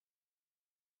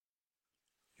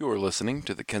You are listening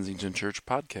to the Kensington Church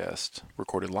podcast,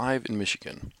 recorded live in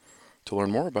Michigan. To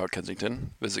learn more about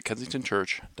Kensington, visit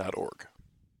kensingtonchurch.org.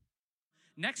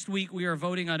 Next week, we are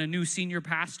voting on a new senior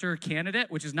pastor candidate,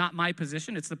 which is not my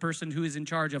position. It's the person who is in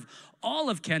charge of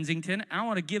all of Kensington. I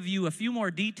want to give you a few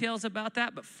more details about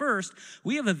that. But first,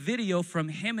 we have a video from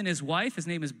him and his wife. His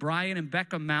name is Brian and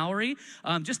Becca Mowry.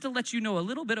 Just to let you know a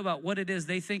little bit about what it is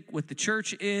they think what the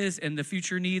church is and the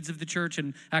future needs of the church.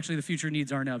 And actually, the future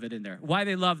needs aren't of it in there. Why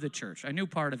they love the church. I knew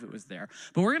part of it was there.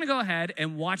 But we're going to go ahead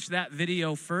and watch that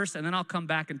video first, and then I'll come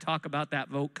back and talk about that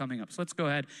vote coming up. So let's go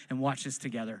ahead and watch this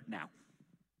together now.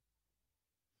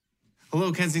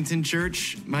 Hello, Kensington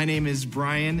Church. My name is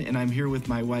Brian, and I'm here with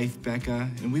my wife, Becca,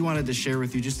 and we wanted to share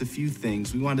with you just a few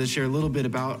things. We wanted to share a little bit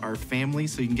about our family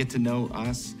so you can get to know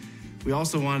us. We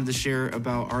also wanted to share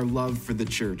about our love for the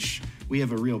church. We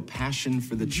have a real passion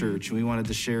for the church, and we wanted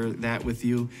to share that with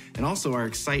you, and also our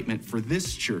excitement for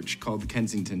this church called the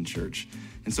Kensington Church.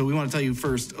 And so we want to tell you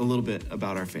first a little bit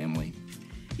about our family.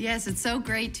 Yes, it's so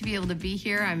great to be able to be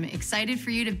here. I'm excited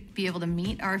for you to be able to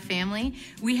meet our family.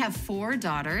 We have 4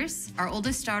 daughters. Our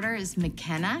oldest daughter is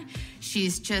McKenna.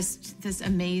 She's just this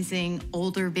amazing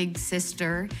older big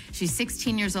sister. She's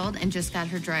 16 years old and just got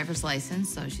her driver's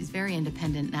license, so she's very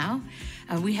independent now.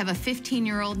 We have a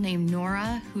 15-year-old named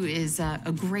Nora, who is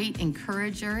a great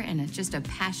encourager and just a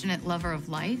passionate lover of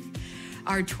life.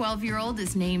 Our 12-year-old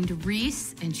is named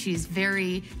Reese, and she's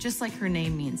very, just like her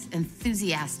name means,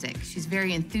 enthusiastic. She's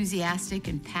very enthusiastic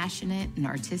and passionate and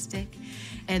artistic.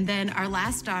 And then our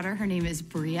last daughter, her name is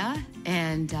Bria,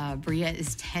 and Bria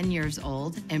is 10 years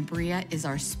old, and Bria is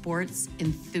our sports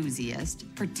enthusiast,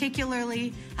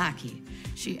 particularly hockey.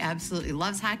 She absolutely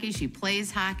loves hockey. She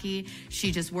plays hockey.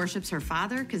 She just worships her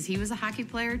father because he was a hockey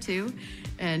player too.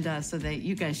 And so that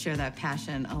you guys share that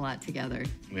passion a lot together.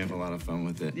 We have a lot of fun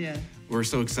with it. Yeah. We're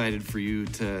so excited for you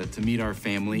to meet our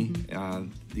family.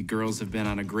 The girls have been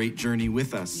on a great journey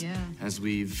with us as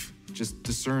we've just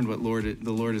discerned what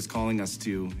the Lord is calling us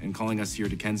to and calling us here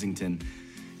to Kensington.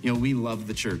 You know, we love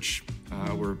the church.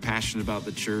 We're passionate about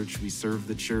the church. We serve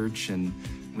the church, and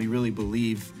we really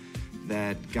believe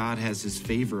that God has his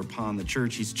favor upon the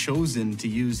church. He's chosen to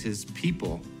use his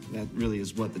people. That really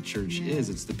is what the church is.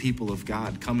 It's the people of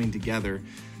God coming together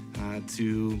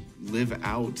to live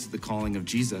out the calling of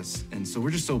Jesus. And so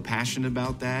we're just so passionate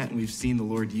about that, and we've seen the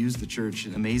Lord use the church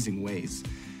in amazing ways.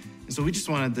 And so we just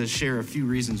wanted to share a few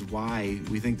reasons why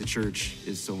we think the church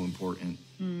is so important.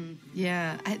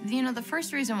 The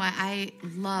first reason why I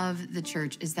love the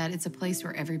church is that it's a place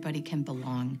where everybody can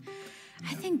belong.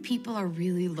 I think people are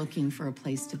really looking for a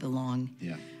place to belong,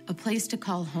 a place to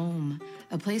call home,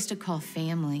 a place to call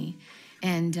family.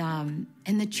 And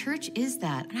the church is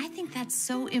that. And I think that's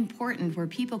so important, where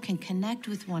people can connect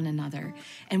with one another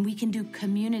and we can do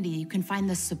community. You can find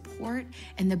the support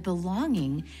and the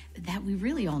belonging that we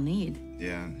really all need.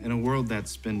 Yeah, in a world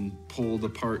that's been pulled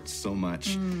apart so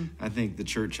much, I think the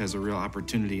church has a real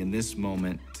opportunity in this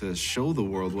moment to show the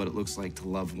world what it looks like to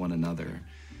love one another.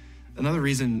 Another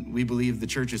reason we believe the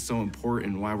church is so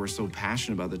important, why we're so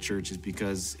passionate about the church, is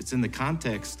because it's in the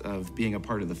context of being a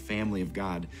part of the family of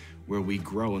God, where we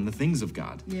grow in the things of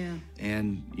God. Yeah.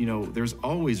 And, there's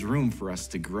always room for us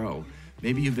to grow.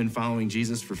 Maybe you've been following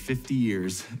Jesus for 50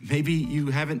 years. Maybe you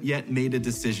haven't yet made a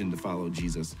decision to follow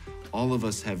Jesus. All of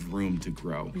us have room to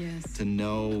grow, to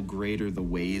know greater the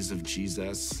ways of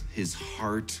Jesus, his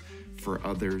heart for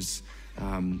others.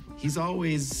 He's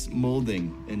always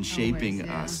molding and shaping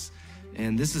us.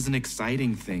 And this is an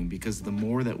exciting thing, because the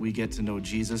more that we get to know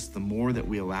Jesus, the more that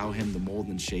we allow him to mold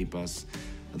and shape us,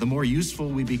 the more useful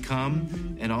we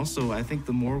become. And also, I think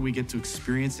the more we get to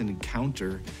experience and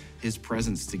encounter his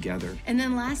presence together. And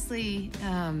then lastly,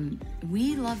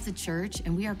 we love the church,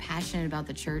 and we are passionate about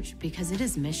the church because it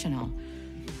is missional.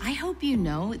 I hope you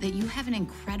know that you have an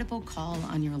incredible call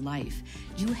on your life.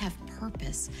 You have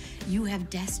purpose, you have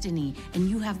destiny, and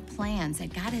you have plans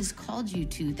that God has called you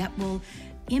to that will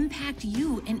impact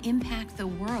you and impact the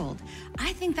world.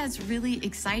 I think that's really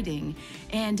exciting.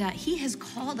 And he has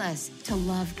called us to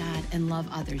love God and love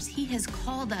others. He has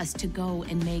called us to go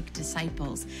and make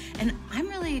disciples. And I'm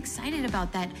really excited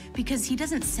about that, because he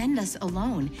doesn't send us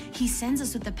alone. He sends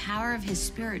us with the power of his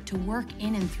Spirit to work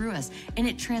in and through us. And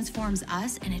it transforms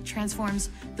us, and it transforms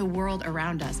the world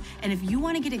around us. And if you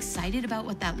want to get excited about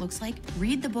what that looks like,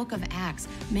 read the book of Acts.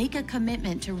 Make a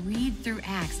commitment to read through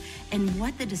Acts. And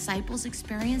what the disciples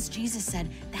experienced, Jesus said,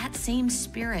 that same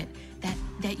Spirit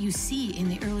that you see in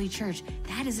the early church,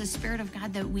 that is a Spirit of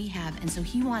God that we have. And so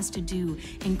he wants to do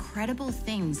incredible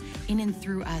things in and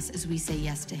through us as we say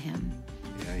yes to him.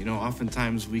 Yeah,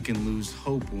 oftentimes we can lose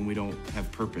hope when we don't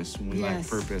have purpose, when we lack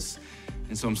purpose.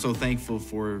 And so I'm so thankful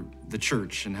for the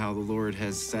church and how the Lord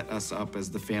has set us up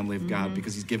as the family of God,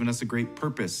 because he's given us a great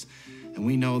purpose. And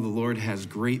we know the Lord has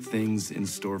great things in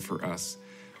store for us.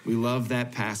 We love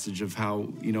that passage of how,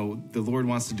 the Lord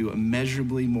wants to do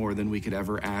immeasurably more than we could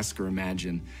ever ask or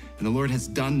imagine. And the Lord has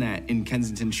done that in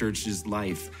Kensington Church's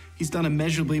life. He's done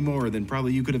immeasurably more than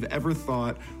probably you could have ever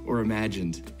thought or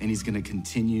imagined. And he's going to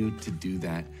continue to do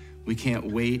that. We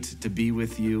can't wait to be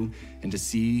with you and to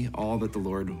see all that the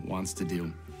Lord wants to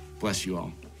do. Bless you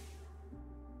all.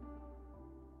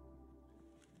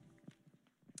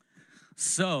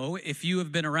 So if you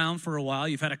have been around for a while,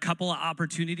 you've had a couple of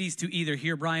opportunities to either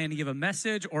hear Brian give a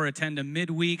message or attend a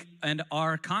midweek, and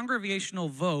our congregational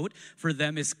vote for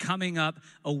them is coming up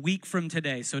a week from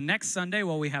today. So next Sunday,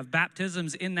 while we have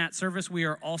baptisms in that service, we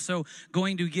are also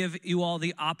going to give you all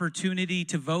the opportunity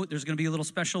to vote. There's going to be a little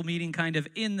special meeting kind of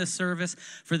in the service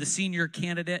for the senior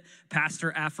candidate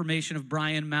pastor affirmation of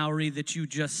Brian Mowry that you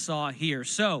just saw here.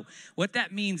 So what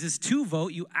that means is to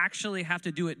vote, you actually have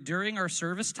to do it during our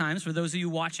service times. For those of you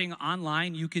watching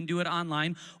online, you can do it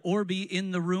online or be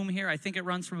in the room here. I think it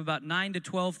runs from about 9 to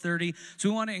 12:30. So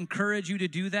we want to encourage you to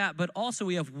do that. But also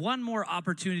we have one more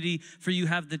opportunity for you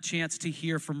to have the chance to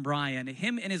hear from Brian.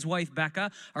 Him and his wife,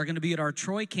 Becca, are going to be at our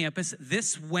Troy campus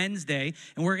this Wednesday.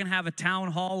 And we're going to have a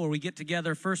town hall where we get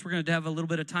together. First, we're going to have a little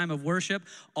bit of time of worship.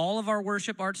 All of our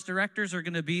worship arts directors are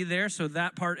going to be there. So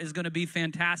that part is going to be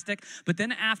fantastic. But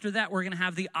then after that, we're going to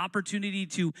have the opportunity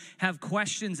to have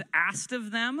questions asked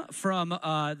of them from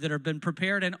that have been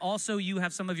prepared, and also you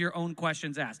have some of your own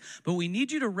questions asked. But we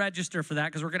need you to register for that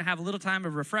because we're going to have a little time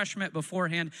of refreshment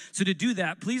beforehand. So to do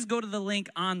that, please go to the link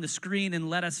on the screen and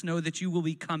let us know that you will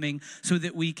be coming so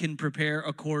that we can prepare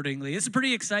accordingly. It's a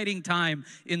pretty exciting time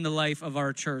in the life of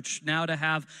our church. Now to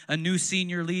have a new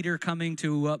senior leader coming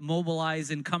to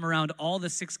mobilize and come around all the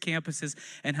 6 campuses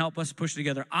and help us push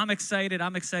together. I'm excited.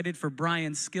 I'm excited for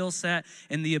Brian's skill set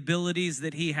and the abilities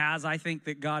that he has. I think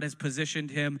that God has positioned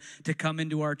him to come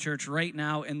into our church right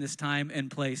now in this time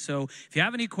and place. So if you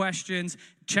have any questions,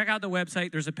 check out the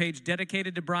website. There's a page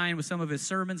dedicated to Brian with some of his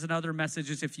sermons and other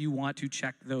messages if you want to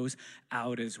check those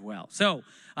out as well. So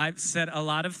I've said a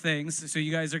lot of things, so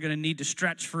you guys are going to need to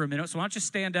stretch for a minute. So why don't you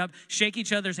stand up, shake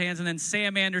each other's hands, and then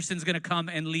Sam Anderson's going to come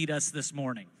and lead us this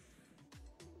morning.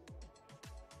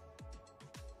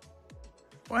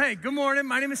 Well, hey, good morning.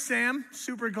 My name is Sam.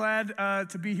 Super glad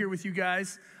to be here with you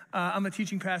guys. I'm a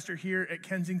teaching pastor here at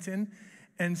Kensington.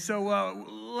 And so,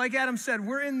 like Adam said,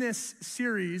 we're in this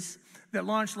series that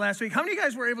launched last week. How many of you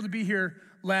guys were able to be here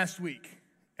last week?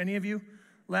 Any of you?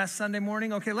 Last Sunday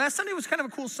morning? Okay, last Sunday was kind of a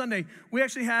cool Sunday. We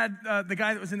actually had the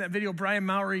guy that was in that video, Brian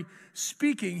Mowry,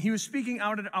 speaking. He was speaking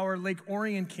out at our Lake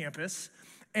Orion campus.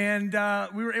 And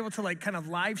we were able to kind of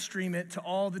live stream it to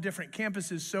all the different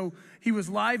campuses. So he was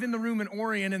live in the room in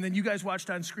Orion, and then you guys watched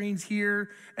on screens here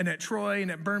and at Troy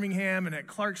and at Birmingham and at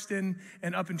Clarkston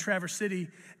and up in Traverse City.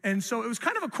 And so it was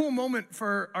kind of a cool moment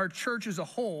for our church as a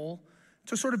whole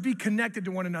to sort of be connected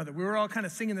to one another. We were all kind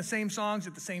of singing the same songs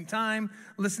at the same time,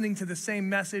 listening to the same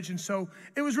message. And so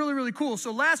it was really, really cool.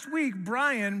 So last week,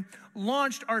 Brian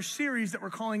launched our series that we're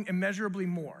calling Immeasurably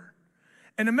More.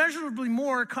 And immeasurably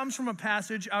more comes from a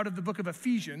passage out of the book of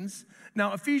Ephesians.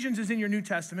 Now, Ephesians is in your New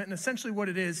Testament, and essentially what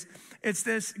it is, it's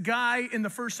this guy in the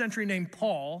first century named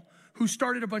Paul who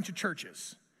started a bunch of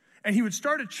churches. And he would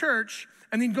start a church,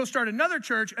 and then go start another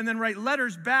church, and then write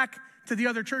letters back to the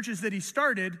other churches that he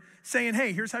started saying,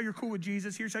 hey, here's how you're cool with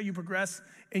Jesus. Here's how you progress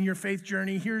in your faith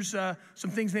journey. Here's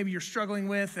some things maybe you're struggling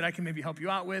with that I can maybe help you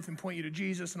out with and point you to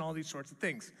Jesus and all these sorts of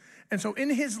things. And so in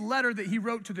his letter that he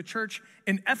wrote to the church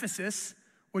in Ephesus,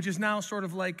 which is now sort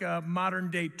of like a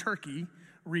modern-day Turkey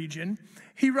region,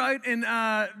 he wrote in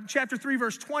chapter 3,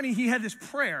 verse 20, he had this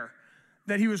prayer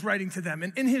that he was writing to them.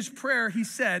 And in his prayer, he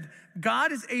said,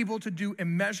 God is able to do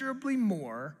immeasurably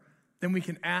more than we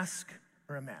can ask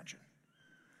or imagine.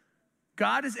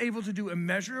 God is able to do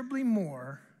immeasurably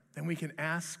more than we can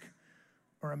ask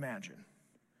or imagine.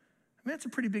 I mean, that's a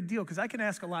pretty big deal because I can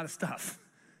ask a lot of stuff.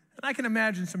 And I can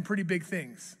imagine some pretty big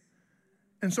things.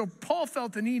 And so Paul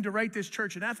felt the need to write this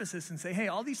church in Ephesus and say, hey,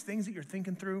 all these things that you're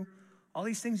thinking through, all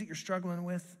these things that you're struggling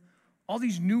with, all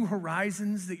these new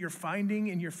horizons that you're finding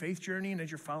in your faith journey and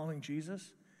as you're following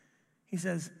Jesus, he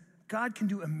says, God can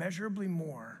do immeasurably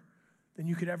more than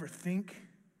you could ever think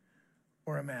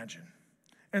or imagine.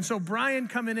 And so Brian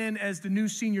coming in as the new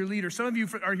senior leader, some of you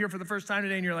are here for the first time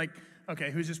today and you're like,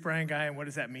 okay, who's this Brian guy and what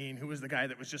does that mean? Who was the guy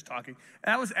that was just talking?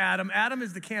 That was Adam. Adam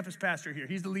is the campus pastor here.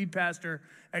 He's the lead pastor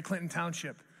at Clinton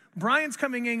Township. Brian's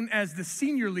coming in as the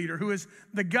senior leader, who is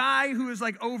the guy who is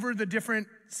like over the different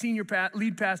senior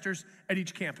lead pastors at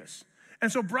each campus.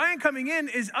 And so Brian coming in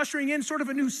is ushering in sort of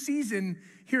a new season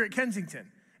here at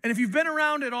Kensington. And if you've been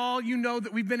around at all, you know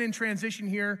that we've been in transition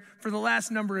here for the last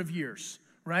number of years,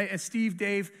 right? As Steve,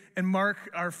 Dave, and Mark,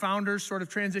 our founders, sort of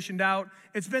transitioned out,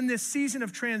 it's been this season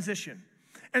of transition.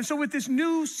 And so with this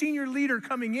new senior leader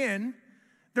coming in,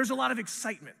 there's a lot of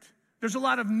excitement. There's a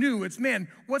lot of new. It's, man,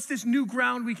 what's this new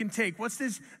ground we can take? What's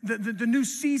this, the new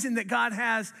season that God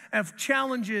has of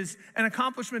challenges and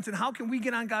accomplishments, and how can we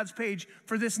get on God's page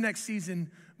for this next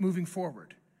season moving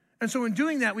forward? And so in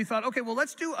doing that, we thought, okay, well,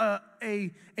 let's do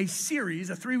a series,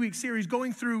 a 3-week series,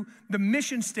 going through the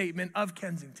mission statement of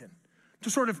Kensington to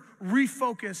sort of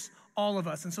refocus all of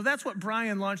us. And so that's what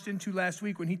Brian launched into last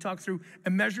week when he talked through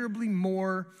immeasurably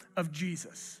more of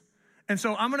Jesus. And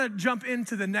so I'm going to jump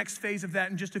into the next phase of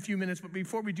that in just a few minutes. But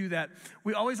before we do that,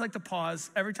 we always like to pause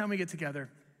every time we get together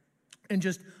and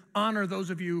just honor those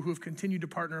of you who have continued to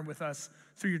partner with us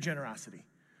through your generosity.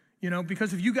 You know,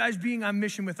 because of you guys being on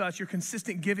mission with us, your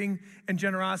consistent giving and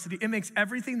generosity, it makes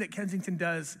everything that Kensington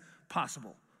does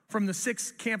possible. From the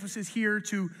 6 campuses here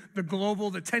to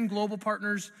the 10 global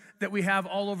partners that we have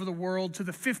all over the world, to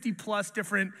the 50 plus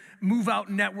different move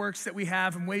out networks that we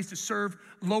have and ways to serve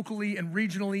locally and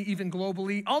regionally, even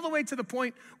globally, all the way to the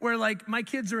point where, like, my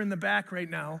kids are in the back right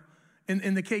now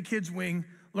in the K Kids wing,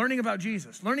 learning about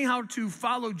Jesus, learning how to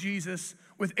follow Jesus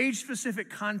with age-specific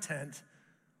content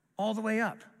all the way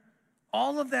up.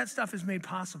 All of that stuff is made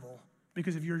possible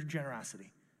because of your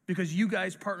generosity, because you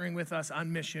guys partnering with us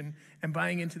on mission and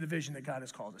buying into the vision that God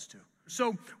has called us to.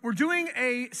 So we're doing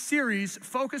a series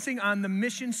focusing on the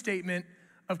mission statement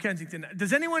of Kensington.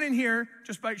 Does anyone in here,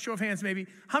 just by show of hands maybe,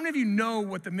 how many of you know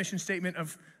what the mission statement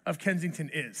of Kensington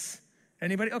is?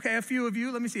 Anybody? Okay, a few of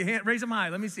you. Let me see. Raise them high.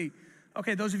 Let me see.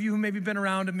 Okay, those of you who maybe been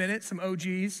around a minute, some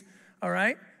OGs. All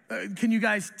right. Can you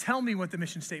guys tell me what the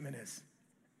mission statement is?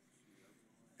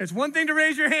 It's one thing to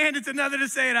raise your hand, it's another to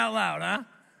say it out loud, huh?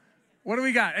 What do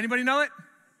we got? Anybody know it?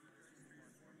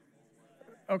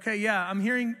 Okay, yeah, I'm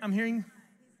hearing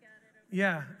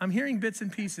bits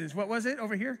and pieces. What was it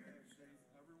over here?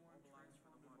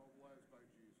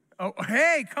 Oh,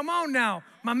 hey, come on now.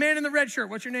 My man in the red shirt,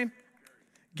 what's your name?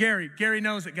 Gary. Gary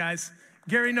knows it, guys.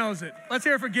 Gary knows it. Let's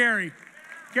hear it for Gary.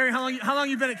 Gary, how long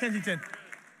you been at Kensington?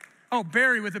 Oh,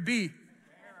 Barry with a B.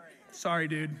 Sorry,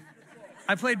 dude.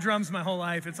 I played drums my whole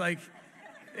life. It's like,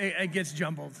 it gets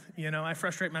jumbled, you know. I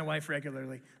frustrate my wife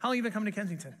regularly. How long have you been coming to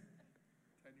Kensington?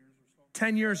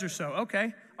 10 years or so.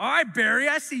 Okay. All right, Barry.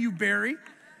 I see you, Barry.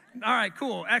 All right,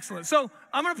 cool. Excellent. So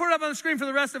I'm going to put it up on the screen for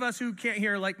the rest of us who can't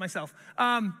hear like myself.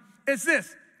 It's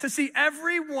this: to see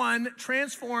everyone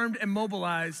transformed and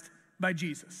mobilized by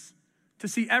Jesus. To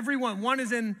see everyone. One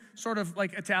is in sort of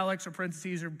like italics or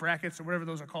parentheses or brackets or whatever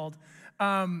those are called.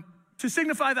 To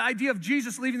signify the idea of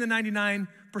Jesus leaving the 99,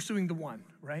 pursuing the one,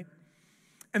 right?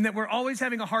 And that we're always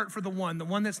having a heart for the one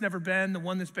that's never been, the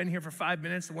one that's been here for 5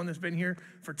 minutes, the one that's been here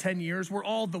for 10 years. We're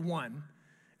all the one.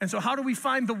 And so how do we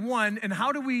find the one, and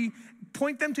how do we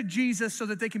point them to Jesus so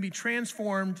that they can be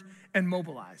transformed and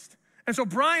mobilized? And so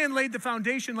Brian laid the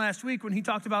foundation last week when he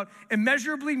talked about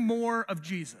immeasurably more of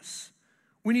Jesus.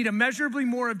 We need immeasurably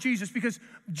more of Jesus because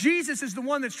Jesus is the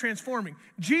one that's transforming.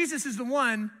 Jesus is the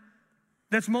one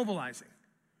that's mobilizing.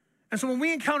 And so when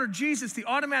we encounter Jesus, the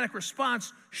automatic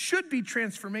response should be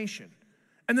transformation.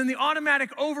 And then the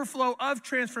automatic overflow of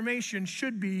transformation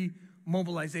should be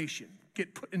mobilization.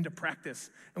 Get put into practice,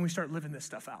 and we start living this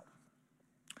stuff out.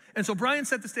 And so Brian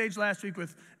set the stage last week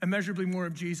with immeasurably more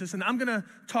of Jesus, and I'm going to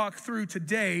talk through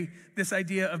today this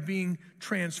idea of being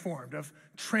transformed, of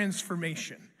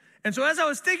transformation. And so as I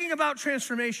was thinking about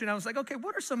transformation, I was like, okay,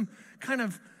 what are some kind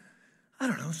of,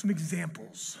 some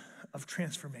examples of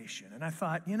transformation? And I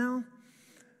thought,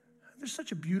 there's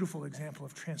such a beautiful example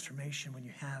of transformation when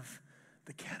you have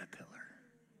the caterpillar,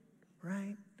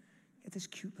 right? You get this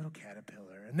cute little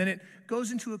caterpillar, and then it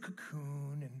goes into a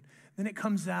cocoon, and then it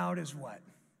comes out as what?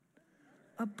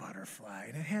 A butterfly,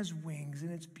 and it has wings,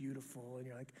 and it's beautiful, and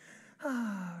you're like,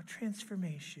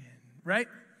 transformation, right?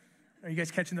 Are you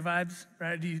guys catching the vibes,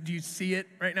 right? Do you see it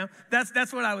right now?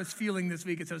 That's what I was feeling this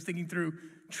week as I was thinking through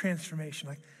transformation,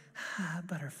 like,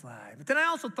 butterfly. But then I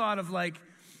also thought of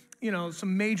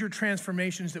some major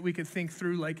transformations that we could think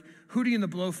through, like Hootie and the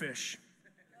Blowfish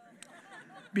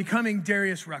becoming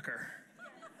Darius Rucker.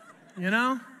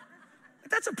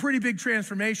 That's a pretty big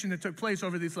transformation that took place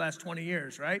over these last 20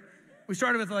 years, right? We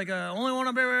started with only want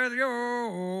to be with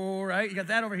you, right? You got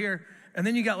that over here. And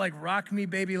then you got rock me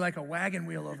baby like a wagon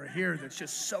wheel over here that's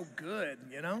just so good,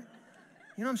 You know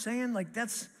what I'm saying?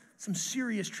 That's some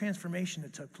serious transformation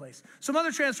that took place. Some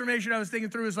other transformation I was thinking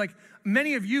through is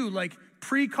many of you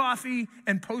pre-coffee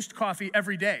and post-coffee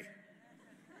every day.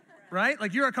 right?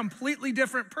 Like you're a completely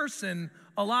different person,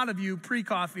 a lot of you,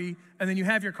 pre-coffee, and then you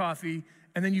have your coffee,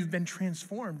 and then you've been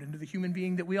transformed into the human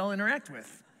being that we all interact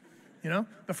with. You know,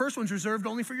 the first one's reserved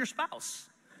only for your spouse.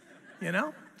 You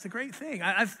know, it's a great thing.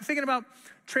 I'm thinking about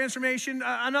transformation.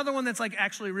 Another one that's like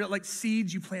actually real, like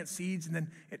seeds. You plant seeds and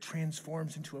then it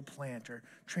transforms into a plant or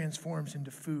transforms into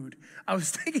food. I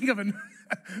was thinking of oh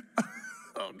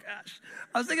gosh.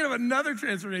 I was thinking of another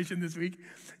transformation this week.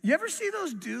 You ever see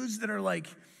those dudes that are like,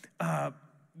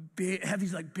 big, have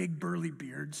these like big burly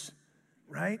beards,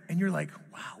 right? And you're like,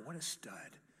 wow, what a stud.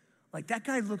 Like that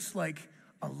guy looks like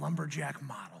a lumberjack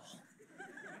model.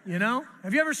 You know?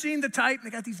 Have you ever seen the type? They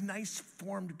got these nice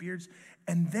formed beards.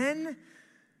 And then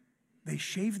they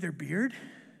shave their beard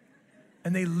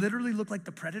and they literally look like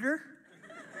the Predator,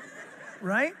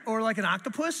 right? Or like an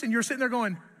octopus. And you're sitting there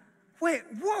going, wait,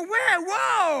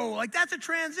 whoa. Like that's a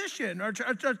transition or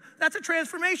that's a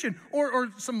transformation.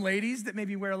 Or some ladies that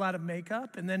maybe wear a lot of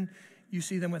makeup and then you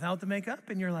see them without the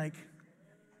makeup and you're like,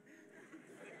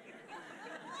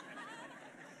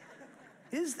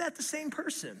 is that the same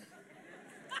person?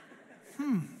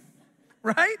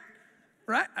 Right?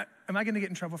 Am I going to get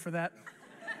in trouble for that?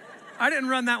 I didn't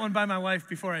run that one by my wife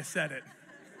before I said it.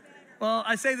 Well,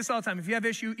 I say this all the time. If you have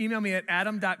issue, email me at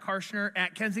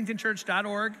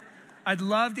adam.karshner@kensingtonchurch.org. I'd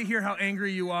love to hear how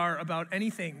angry you are about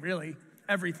anything, really,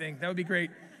 everything. That would be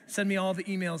great. Send me all the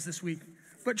emails this week.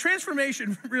 But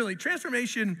transformation, really,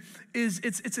 transformation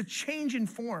it's a change in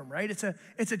form, right? It's a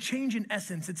change in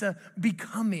essence. It's a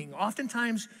becoming.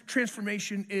 Oftentimes,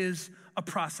 transformation is a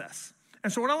process.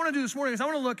 And so what I want to do this morning is I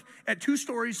want to look at two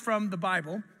stories from the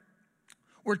Bible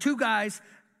where two guys,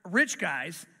 rich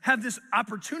guys, have this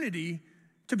opportunity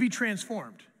to be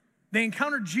transformed. They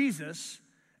encounter Jesus,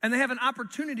 and they have an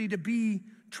opportunity to be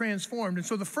transformed. And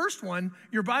so the first one,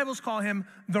 your Bibles call him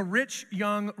the rich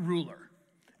young ruler.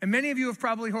 And many of you have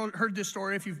probably heard this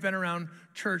story if you've been around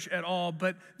church at all,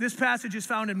 but this passage is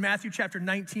found in Matthew chapter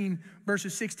 19,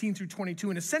 verses 16 through 22.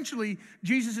 And essentially,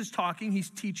 Jesus is talking, he's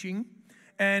teaching,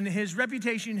 and his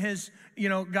reputation has,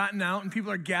 gotten out, and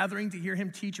people are gathering to hear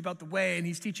him teach about the way, and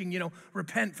he's teaching,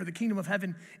 repent, for the kingdom of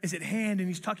heaven is at hand, and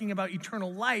he's talking about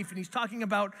eternal life, and he's talking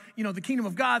about, the kingdom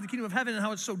of God, the kingdom of heaven, and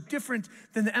how it's so different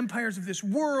than the empires of this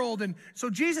world. And so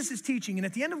Jesus is teaching, and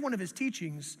at the end of one of his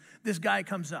teachings, this guy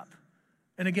comes up.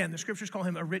 And again, the scriptures call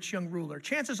him a rich young ruler.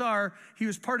 Chances are he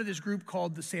was part of this group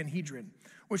called the Sanhedrin,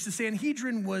 which the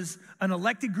Sanhedrin was an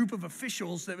elected group of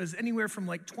officials that was anywhere from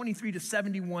like 23 to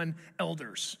 71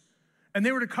 elders. And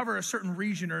they were to cover a certain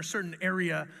region or a certain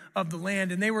area of the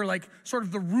land. And they were like sort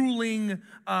of the ruling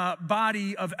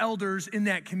body of elders in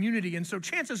that community. And so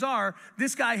chances are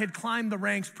this guy had climbed the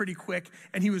ranks pretty quick,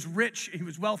 and he was rich, he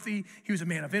was wealthy, he was a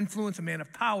man of influence, a man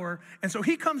of power. And so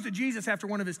he comes to Jesus after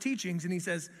one of his teachings and he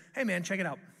says, hey man, check it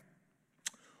out.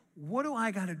 What do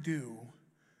I got to do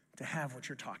to have what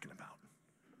you're talking about?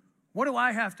 What do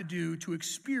I have to do to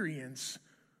experience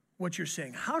what you're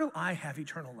saying? How do I have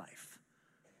eternal life?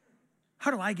 How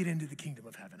do I get into the kingdom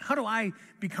of heaven? How do I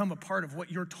become a part of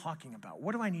what you're talking about?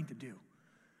 What do I need to do?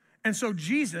 And so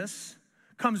Jesus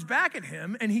comes back at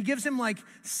him, and he gives him like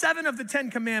 7 of the 10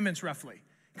 commandments, roughly.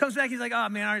 He comes back, he's like, oh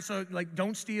man, all right, so like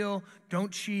don't steal,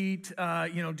 don't cheat,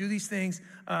 do these things,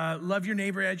 love your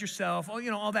neighbor as yourself,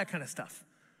 all that kind of stuff.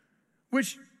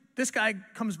 Which this guy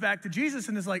comes back to Jesus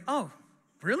and is like, oh,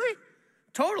 really?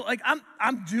 Total, like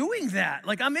I'm doing that.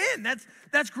 Like I'm in.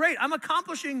 That's great. I'm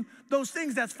accomplishing those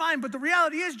things. That's fine. But the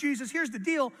reality is, Jesus, here's the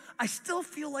deal. I still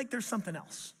feel like there's something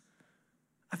else.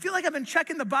 I feel like I've been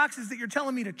checking the boxes that you're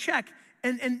telling me to check,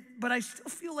 but I still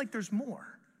feel like there's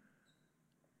more.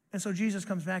 And so Jesus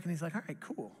comes back and he's like, all right,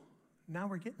 cool. Now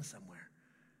we're getting somewhere.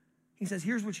 He says,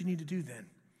 here's what you need to do then.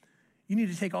 You need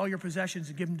to take all your possessions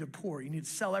and give them to the poor. You need to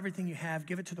sell everything you have,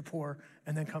 give it to the poor,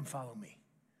 and then come follow me.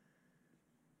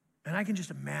 And I can just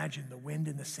imagine the wind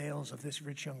in the sails of this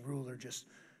rich young ruler just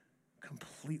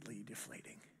completely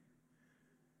deflating.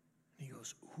 And he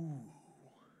goes, ooh,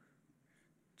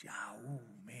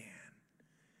 man.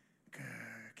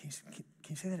 Can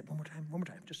you say that one more time? One more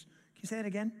time. Just, can you say that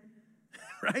again?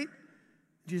 Right?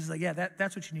 Jesus is like, yeah,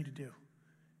 that's what you need to do.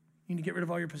 You need to get rid of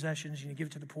all your possessions. You need to give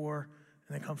it to the poor,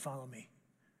 and then come follow me.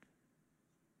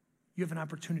 You have an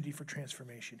opportunity for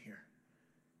transformation here.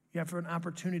 You have an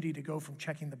opportunity to go from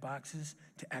checking the boxes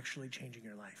to actually changing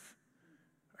your life.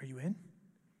 Are you in?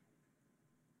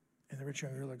 And the rich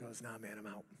young ruler goes, nah, man, I'm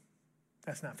out.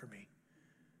 That's not for me.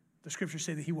 The scriptures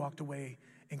say that he walked away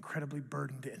incredibly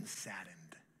burdened and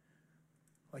saddened.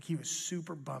 Like he was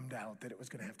super bummed out that it was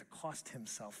going to have to cost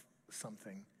himself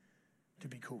something to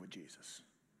be cool with Jesus.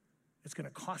 It's going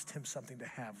to cost him something to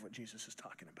have what Jesus is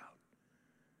talking about.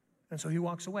 And so he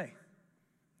walks away.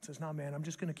 Says, no, man, I'm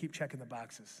just going to keep checking the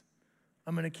boxes.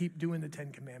 I'm going to keep doing the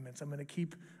 10 Commandments. I'm going to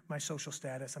keep my social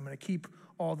status. I'm going to keep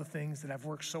all the things that I've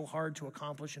worked so hard to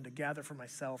accomplish and to gather for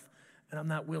myself, and I'm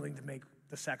not willing to make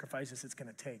the sacrifices it's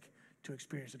going to take to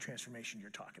experience the transformation you're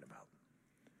talking about.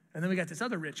 And then we got this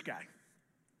other rich guy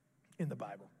in the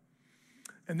Bible.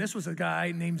 And this was a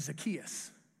guy named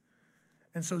Zacchaeus.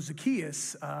 And so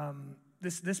Zacchaeus,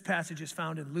 this passage is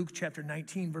found in Luke chapter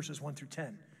 19, verses 1 through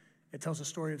 10. It tells the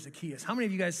story of Zacchaeus. How many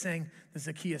of you guys sang the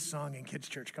Zacchaeus song in kids'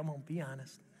 church? Come on, be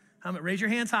honest. How many? Raise your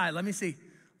hands high. Let me see.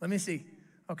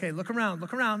 Okay, look around.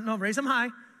 No, raise them high.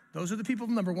 Those are the people,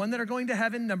 number one, that are going to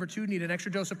heaven. Number two, need an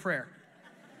extra dose of prayer.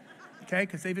 Okay,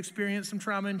 because they've experienced some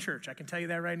trauma in church. I can tell you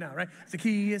that right now, right?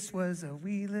 Zacchaeus was a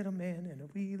wee little man, and a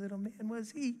wee little man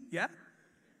was he. Yeah?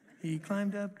 He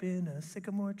climbed up in a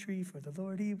sycamore tree for the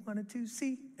Lord he wanted to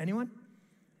see. Anyone?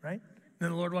 Right? And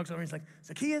then the Lord walks over and he's like,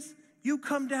 Zacchaeus, you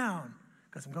come down,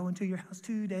 because I'm going to your house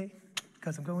today.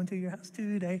 Because I'm going to your house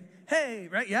today. Hey,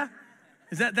 right? Yeah?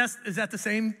 Is that the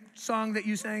same song that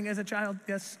you sang as a child?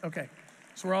 Yes? Okay.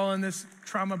 So we're all in this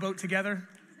trauma boat together?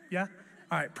 Yeah?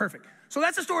 All right, perfect. So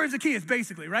that's the story of Zacchaeus,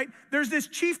 basically, right? There's this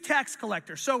chief tax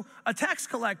collector. So a tax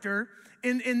collector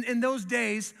in those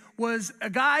days was a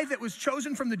guy that was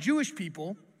chosen from the Jewish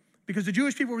people, because the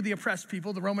Jewish people were the oppressed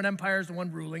people. The Roman Empire is the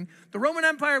one ruling. The Roman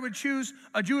Empire would choose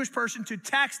a Jewish person to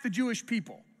tax the Jewish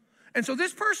people. And so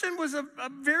this person was a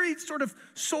very sort of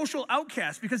social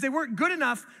outcast, because they weren't good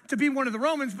enough to be one of the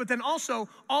Romans, but then also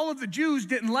all of the Jews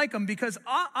didn't like them, because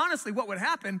honestly what would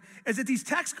happen is that these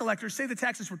tax collectors, say the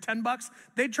taxes were $10,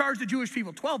 they'd charge the Jewish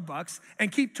people $12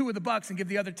 and keep 2 of the bucks and give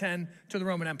the other 10 to the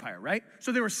Roman Empire, right?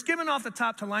 So they were skimming off the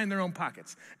top to line their own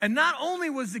pockets. And not only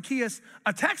was Zacchaeus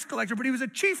a tax collector, but he was a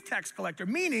chief tax collector,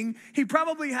 meaning he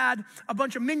probably had a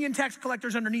bunch of minion tax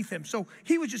collectors underneath him. So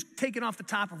he was just taking off the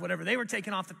top of whatever they were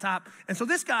taking off the top. And so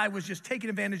this guy was just taking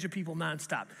advantage of people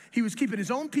nonstop. He was keeping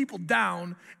his own people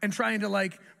down and trying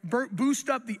to boost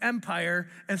up the empire.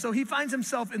 And so he finds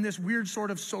himself in this weird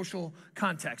sort of social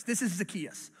context. This is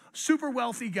Zacchaeus, super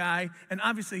wealthy guy. And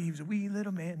obviously he was a wee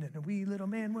little man, and a wee little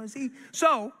man was he.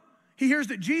 So he hears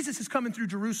that Jesus is coming through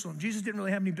Jerusalem. Jesus didn't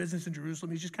really have any business in Jerusalem.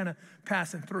 He's just kind of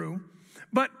passing through.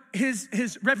 But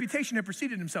his reputation had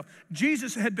preceded himself.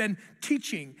 Jesus had been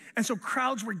teaching, and so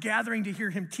crowds were gathering to hear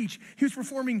him teach. He was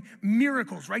performing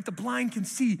miracles, right? The blind can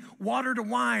see, water to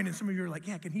wine. And some of you are like,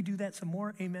 yeah, can he do that some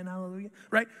more? Amen, hallelujah,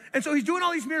 right? And so he's doing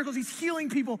all these miracles. He's healing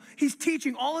people. He's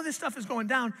teaching. All of this stuff is going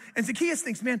down. And Zacchaeus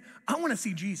thinks, man, I want to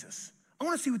see Jesus. I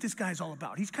want to see what this guy's all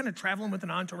about. He's kind of traveling with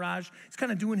an entourage. He's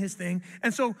kind of doing his thing.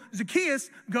 And so Zacchaeus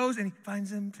goes and he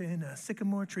finds him in a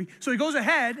sycamore tree. So he goes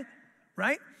ahead,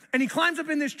 right? And he climbs up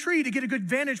in this tree to get a good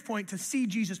vantage point to see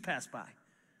Jesus pass by.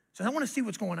 So I want to see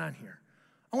what's going on here.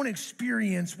 I want to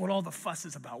experience what all the fuss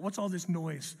is about. What's all this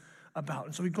noise about?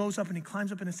 And so he goes up and he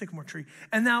climbs up in a sycamore tree.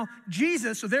 And now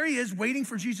Jesus, so there he is waiting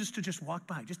for Jesus to just walk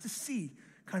by, just to see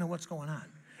kind of what's going on.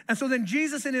 And so then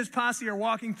Jesus and his posse are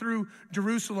walking through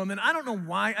Jerusalem. And I don't know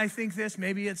why I think this.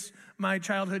 Maybe it's my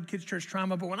childhood kids' church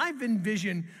trauma. But when I've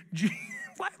envisioned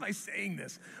why am I saying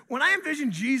this? When I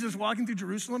envision Jesus walking through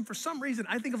Jerusalem, for some reason,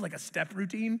 I think of like a step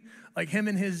routine. Like him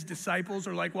and his disciples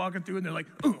are like walking through and they're like,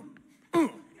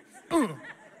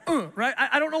 right?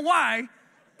 I don't know why,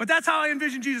 but that's how I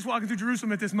envision Jesus walking through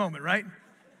Jerusalem at this moment, right?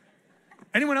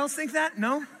 Anyone else think that?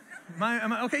 No?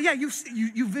 Am I okay, yeah,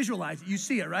 you visualize it. You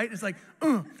see it, right? It's like,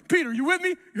 Peter, you with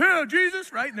me? Yeah,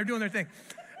 Jesus, right? And they're doing their thing.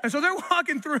 And so they're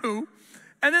walking through,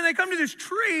 and then they come to this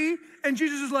tree, and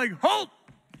Jesus is like, halt!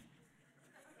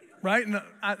 Right? And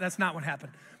that's not what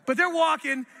happened. But they're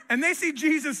walking, and they see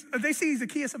Jesus, they see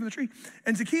Zacchaeus up in the tree,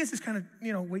 and Zacchaeus is kind of,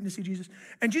 waiting to see Jesus.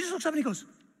 And Jesus looks up and he goes,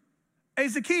 hey,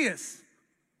 Zacchaeus,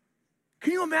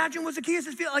 can you imagine what Zacchaeus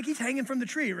is feeling? Like he's hanging from the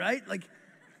tree, right? Like,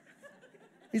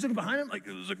 he's looking behind him, like,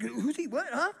 who's he, what,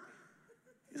 huh?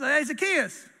 He's like, hey,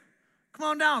 Zacchaeus, come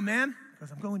on down, man,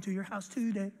 because I'm going to your house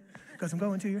today,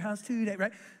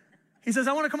 right? He says,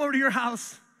 I want to come over to your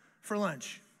house for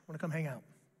lunch. I want to come hang out.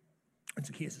 And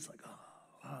Zacchaeus is like,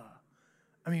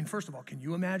 I mean, first of all, can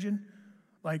you imagine?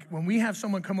 Like when we have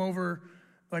someone come over,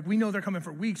 like we know they're coming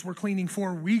for weeks, we're cleaning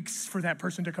 4 weeks for that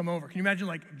person to come over. Can you imagine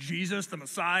like Jesus, the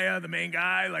Messiah, the main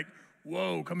guy, like,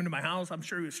 whoa, coming to my house? I'm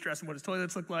sure he was stressing what his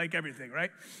toilets look like, everything,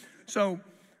 right? So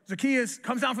Zacchaeus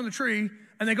comes down from the tree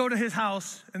and they go to his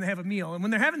house and they have a meal. And when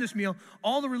they're having this meal,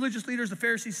 all the religious leaders, the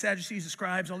Pharisees, Sadducees, the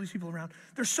scribes, all these people around,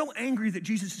 they're so angry that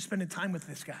Jesus is spending time with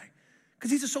this guy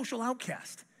because he's a social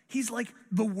outcast. He's like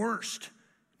the worst.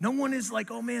 No one is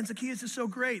like, oh man, Zacchaeus is so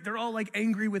great. They're all like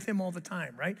angry with him all the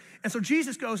time, right? And so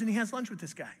Jesus goes and he has lunch with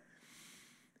this guy.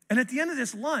 And at the end of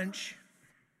this lunch,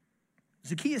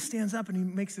 Zacchaeus stands up and he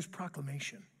makes this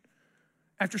proclamation.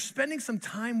 After spending some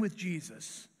time with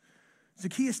Jesus,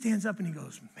 Zacchaeus stands up and he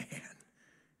goes, man,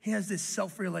 he has this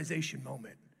self-realization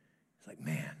moment. He's like,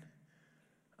 man,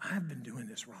 I've been doing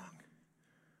this wrong.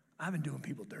 I've been doing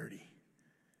people dirty.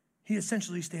 He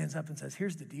essentially stands up and says,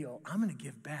 here's the deal. I'm going to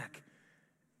give back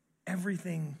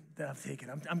everything that I've taken.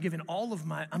 I'm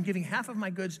giving half of my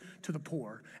goods to the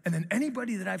poor. And then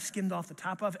anybody that I've skimmed off the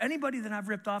top of, anybody that I've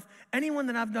ripped off, anyone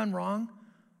that I've done wrong,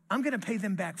 I'm going to pay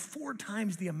them back 4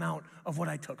 times the amount of what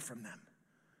I took from them.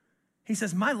 He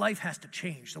says, my life has to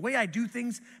change. The way I do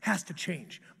things has to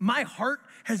change. My heart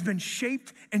has been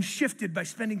shaped and shifted by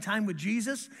spending time with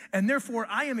Jesus, and therefore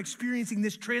I am experiencing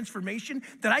this transformation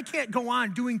that I can't go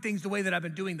on doing things the way that I've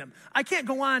been doing them. I can't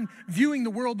go on viewing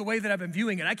the world the way that I've been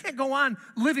viewing it. I can't go on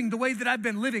living the way that I've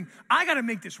been living. I got to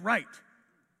make this right.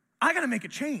 I got to make a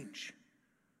change.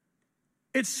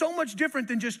 It's so much different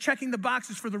than just checking the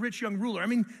boxes for the rich young ruler. I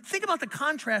mean, think about the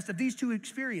contrast of these two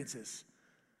experiences.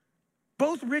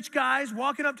 Both rich guys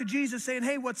walking up to Jesus saying,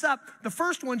 hey, what's up? The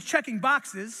first one's checking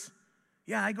boxes.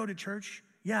 Yeah, I go to church.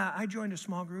 Yeah, I joined a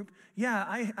small group. Yeah,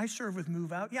 I serve with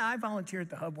Move Out. Yeah, I volunteer at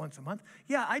the Hub once a month.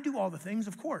 Yeah, I do all the things,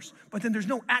 of course. But then there's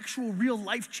no actual real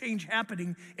life change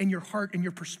happening in your heart, in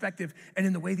your perspective, and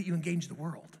in the way that you engage the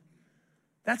world.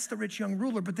 That's the rich young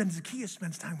ruler. But then Zacchaeus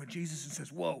spends time with Jesus and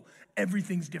says, whoa,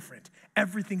 everything's different.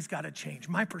 Everything's got to change.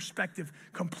 My perspective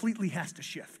completely has to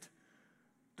shift.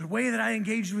 The way that I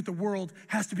engage with the world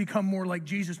has to become more like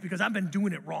Jesus because I've been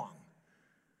doing it wrong.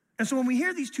 And so when we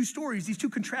hear these two stories, these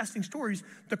two contrasting stories,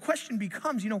 the question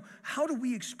becomes, how do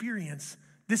we experience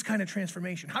this kind of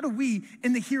transformation? How do we,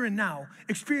 in the here and now,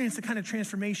 experience the kind of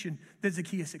transformation that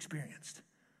Zacchaeus experienced?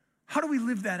 How do we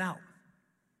live that out?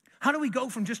 How do we go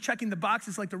from just checking the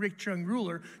boxes like the rich young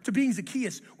ruler to being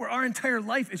Zacchaeus, where our entire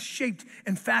life is shaped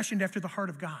and fashioned after the heart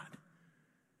of God?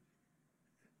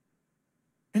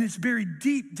 And it's buried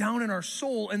deep down in our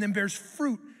soul and then bears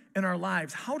fruit in our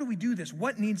lives. How do we do this?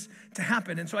 What needs to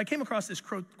happen? And so I came across this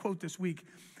quote this week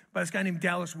by this guy named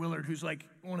Dallas Willard, who's like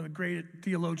one of the great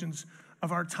theologians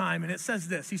of our time. And it says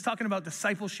this. He's talking about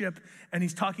discipleship and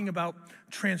he's talking about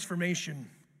transformation.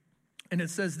 And it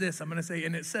says this. I'm going to say,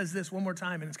 and it says this one more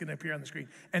time and it's going to appear on the screen.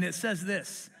 And it says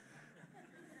this.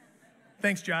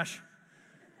 Thanks, Josh.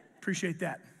 Appreciate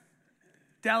that.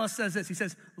 Dallas says this. He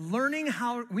says,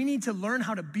 we need to learn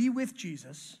how to be with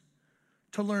Jesus,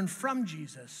 to learn from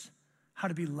Jesus how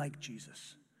to be like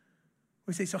Jesus.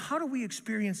 We say, so how do we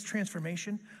experience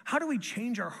transformation? How do we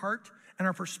change our heart and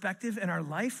our perspective and our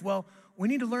life? Well, we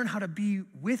need to learn how to be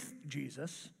with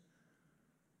Jesus,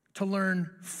 to learn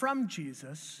from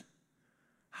Jesus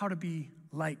how to be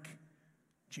like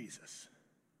Jesus.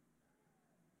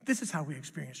 This is how we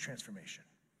experience transformation.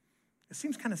 It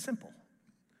seems kind of simple.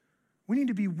 We need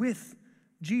to be with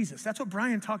Jesus. That's what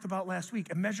Brian talked about last week,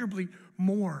 immeasurably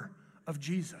more of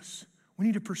Jesus. We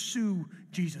need to pursue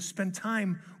Jesus, spend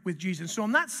time with Jesus. So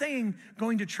I'm not saying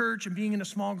going to church and being in a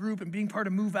small group and being part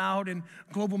of Move Out and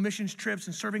global missions trips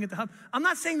and serving at the Hub. I'm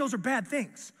not saying those are bad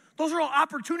things. Those are all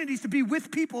opportunities to be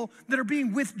with people that are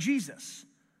being with Jesus.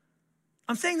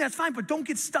 I'm saying that's fine, but don't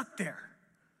get stuck there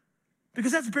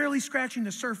because that's barely scratching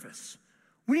the surface.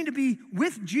 We need to be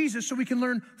with Jesus so we can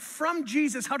learn from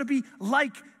Jesus how to be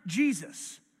like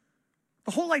Jesus.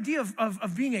 The whole idea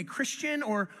of being a Christian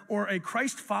or a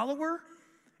Christ follower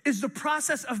is the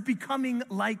process of becoming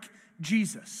like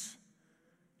Jesus,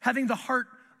 having the heart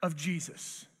of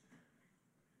Jesus,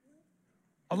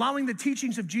 allowing the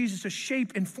teachings of Jesus to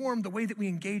shape and form the way that we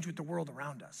engage with the world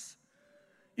around us.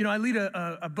 I lead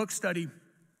a book study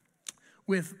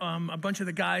with a bunch of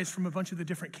the guys from a bunch of the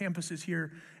different campuses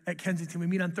here at Kensington. We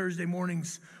meet on Thursday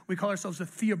mornings. We call ourselves the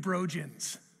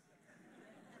Theobrogins.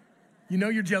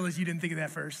 You're jealous you didn't think of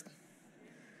that first.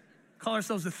 Call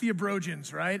ourselves the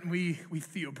Theobrogins, right? And we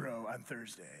Theobro on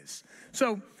Thursdays.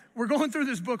 So we're going through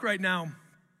this book right now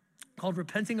called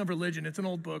Repenting of Religion. It's an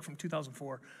old book from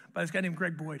 2004 by this guy named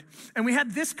Greg Boyd. And we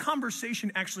had this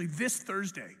conversation actually this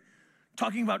Thursday,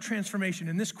 talking about transformation.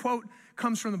 And this quote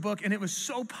comes from the book, and it was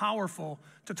so powerful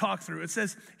to talk through. It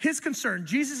says, his concern,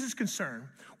 Jesus' concern,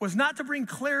 was not to bring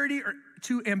clarity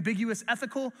to ambiguous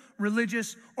ethical,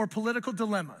 religious, or political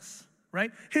dilemmas,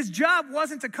 right? His job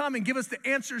wasn't to come and give us the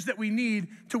answers that we need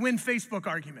to win Facebook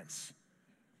arguments.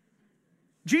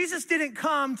 Jesus didn't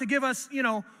come to give us,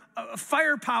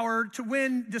 firepower to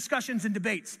win discussions and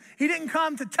debates. He didn't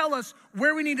come to tell us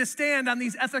where we need to stand on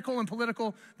these ethical and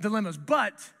political dilemmas,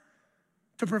 but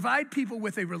to provide people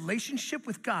with a relationship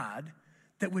with God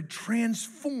that would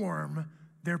transform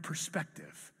their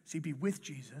perspective. See, be with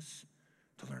Jesus,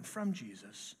 to learn from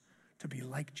Jesus, to be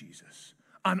like Jesus.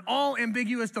 on all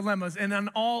ambiguous dilemmas and on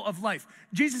all of life.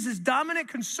 Jesus' dominant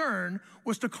concern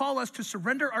was to call us to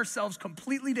surrender ourselves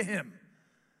completely to him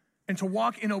and to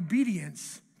walk in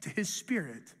obedience to his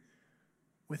Spirit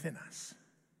within us.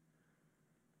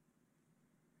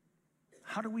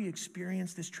 How do we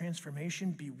experience this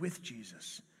transformation? Be with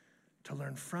Jesus, to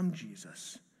learn from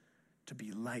Jesus, to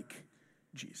be like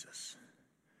Jesus.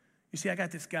 You see, I got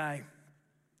this guy,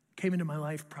 came into my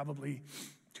life probably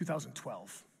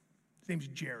 2012. His name's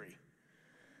Jerry.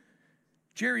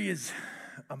 Jerry is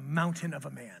a mountain of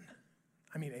a man.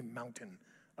 I mean, a mountain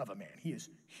of a man. He is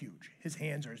huge. His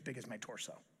hands are as big as my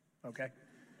torso, okay?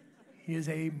 He is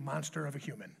a monster of a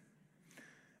human.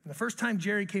 And the first time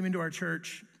Jerry came into our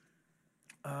church,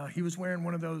 he was wearing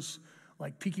one of those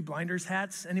like Peaky Blinders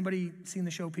hats. Anybody seen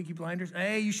the show Peaky Blinders?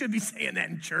 Hey, you should be saying that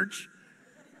in church.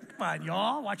 Come on,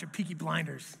 y'all, watching Peaky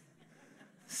Blinders.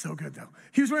 So good, though.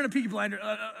 He was wearing a Peaky Blinder,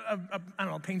 I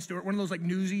don't know, Payne Stewart, one of those like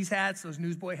Newsies hats, those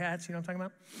newsboy hats, you know what I'm talking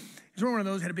about? He's wearing one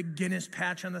of those, had a big Guinness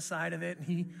patch on the side of it, and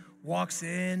he walks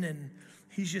in, and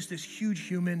he's just this huge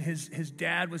human. His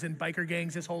dad was in biker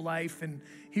gangs his whole life, and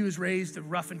he was raised a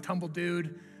rough and tumble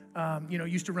dude.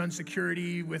 Used to run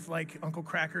security with like Uncle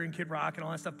Cracker and Kid Rock and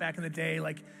all that stuff back in the day.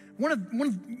 Like one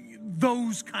of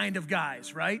those kind of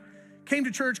guys, right? Came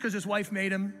to church because his wife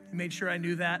made him. He made sure I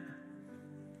knew that.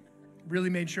 Really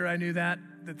made sure I knew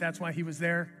that's why he was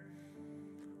there.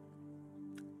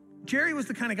 Jerry was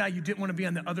the kind of guy you didn't want to be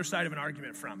on the other side of an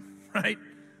argument from, right?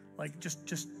 Like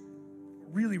just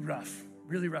really rough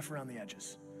around the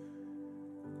edges.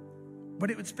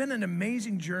 But it's been an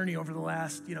amazing journey over the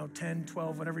last, 10,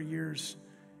 12, whatever years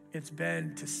it's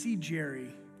been to see Jerry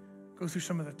go through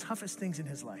some of the toughest things in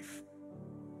his life.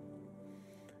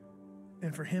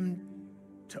 And for him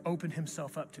to open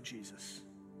himself up to Jesus.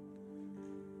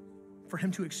 For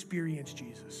him to experience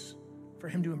Jesus. For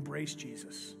him to embrace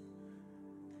Jesus.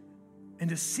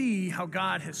 And to see how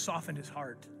God has softened his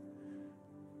heart.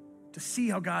 To see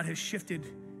how God has shifted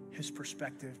his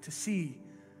perspective. To see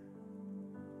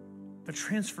the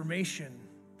transformation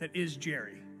that is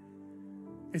Jerry.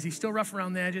 Is he still rough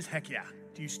around the edges? Heck yeah.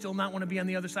 Do you still not want to be on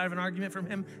the other side of an argument from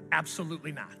him?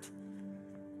 Absolutely not.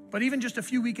 But even just a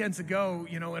few weekends ago,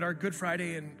 at our Good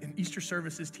Friday and Easter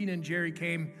services, Tina and Jerry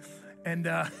came, and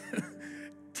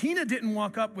Tina didn't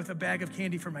walk up with a bag of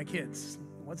candy for my kids.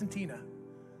 It wasn't Tina.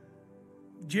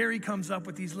 Jerry comes up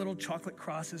with these little chocolate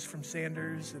crosses from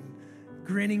Sanders and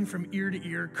grinning from ear to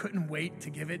ear, couldn't wait to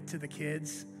give it to the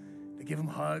kids, to give them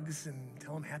hugs and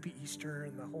tell them Happy Easter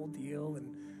and the whole deal.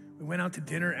 And we went out to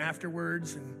dinner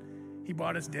afterwards, and he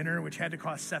bought us dinner, which had to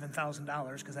cost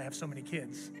 $7,000 because I have so many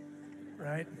kids,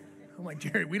 right? I'm like,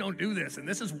 Jerry, we don't do this, and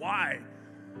this is why,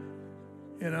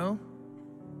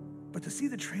 But to see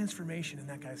the transformation in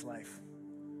that guy's life,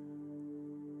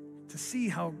 to see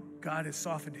how God has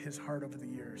softened his heart over the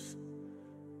years.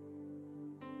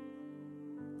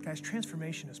 Guys,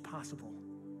 transformation is possible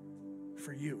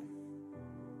for you.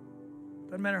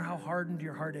 Doesn't matter how hardened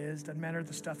your heart is, doesn't matter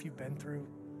the stuff you've been through,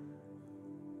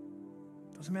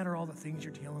 doesn't matter all the things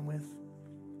you're dealing with.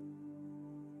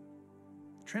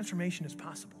 Transformation is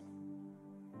possible.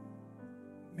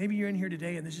 Maybe you're in here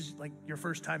today and this is like your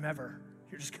first time ever.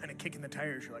 You're just kind of kicking the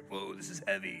tires. You're like, whoa, this is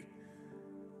heavy,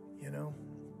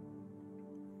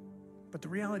 But the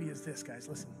reality is this, guys,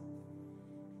 listen.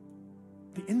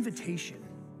 The invitation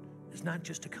is not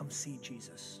just to come see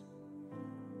Jesus.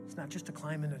 It's not just to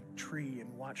climb in a tree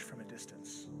and watch from a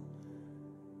distance.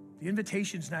 The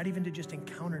invitation is not even to just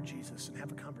encounter Jesus and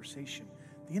have a conversation.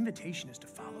 The invitation is to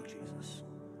follow Jesus.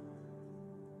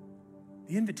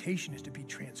 The invitation is to be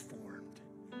transformed.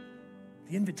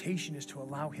 The invitation is to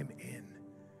allow him in.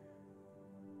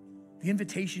 The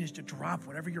invitation is to drop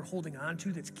whatever you're holding on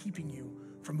to that's keeping you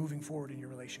from moving forward in your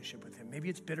relationship with him. Maybe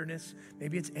it's bitterness.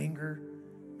 Maybe it's anger.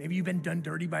 Maybe you've been done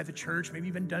dirty by the church. Maybe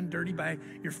you've been done dirty by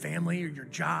your family or your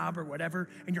job or whatever,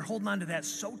 and you're holding on to that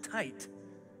so tight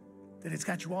that it's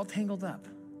got you all tangled up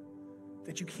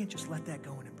that you can't just let that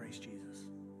go and embrace Jesus.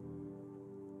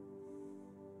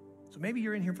 So maybe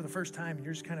you're in here for the first time and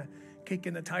you're just kind of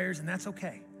kicking the tires, and that's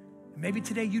okay. And maybe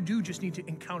today you do just need to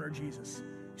encounter Jesus.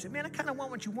 You say, man, I kind of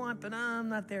want what you want, but I'm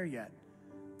not there yet.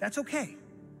 That's okay.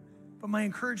 But my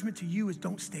encouragement to you is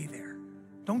don't stay there.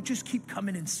 Don't just keep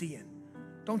coming and seeing.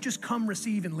 Don't just come,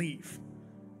 receive, and leave.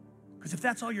 Because if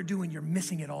that's all you're doing, you're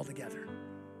missing it altogether.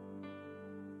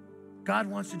 God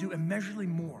wants to do immeasurably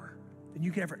more than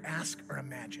you could ever ask or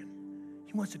imagine.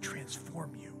 He wants to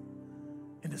transform you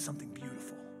into something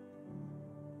beautiful.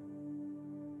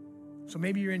 So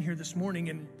maybe you're in here this morning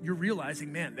and you're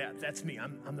realizing, man, that's me.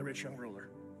 I'm the rich young ruler.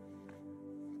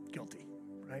 Guilty,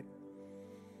 right?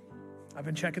 I've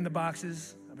been checking the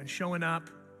boxes. I've been showing up,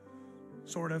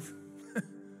 sort of,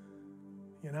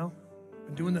 you know,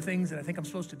 been doing the things that I think I'm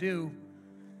supposed to do,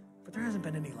 but there hasn't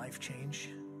been any life change.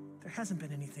 There hasn't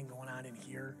been anything going on in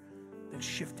here that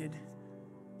shifted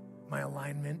my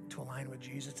alignment to align with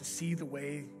Jesus, to see the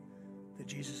way that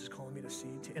Jesus is calling me to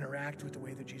see, to interact with the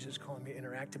way that Jesus is calling me to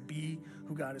interact, to be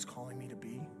who God is calling me to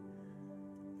be.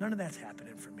 None of that's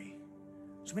happening for me.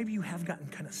 So maybe you have gotten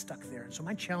kind of stuck there. And so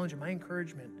my challenge and my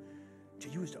encouragement to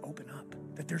you is to open up,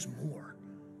 that there's more,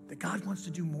 that God wants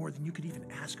to do more than you could even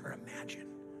ask or imagine.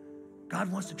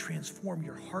 God wants to transform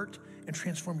your heart and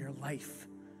transform your life.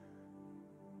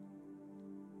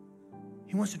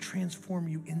 He wants to transform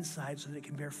you inside so that it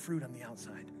can bear fruit on the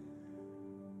outside,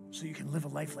 so you can live a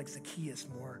life like Zacchaeus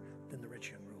more than the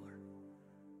rich young ruler.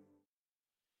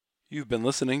 You've been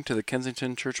listening to the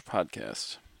Kensington Church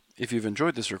Podcast. If you've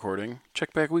enjoyed this recording,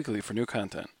 check back weekly for new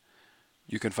content.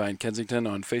 You can find Kensington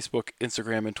on Facebook,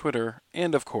 Instagram, and Twitter,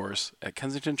 and of course at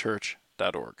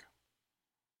kensingtonchurch.org.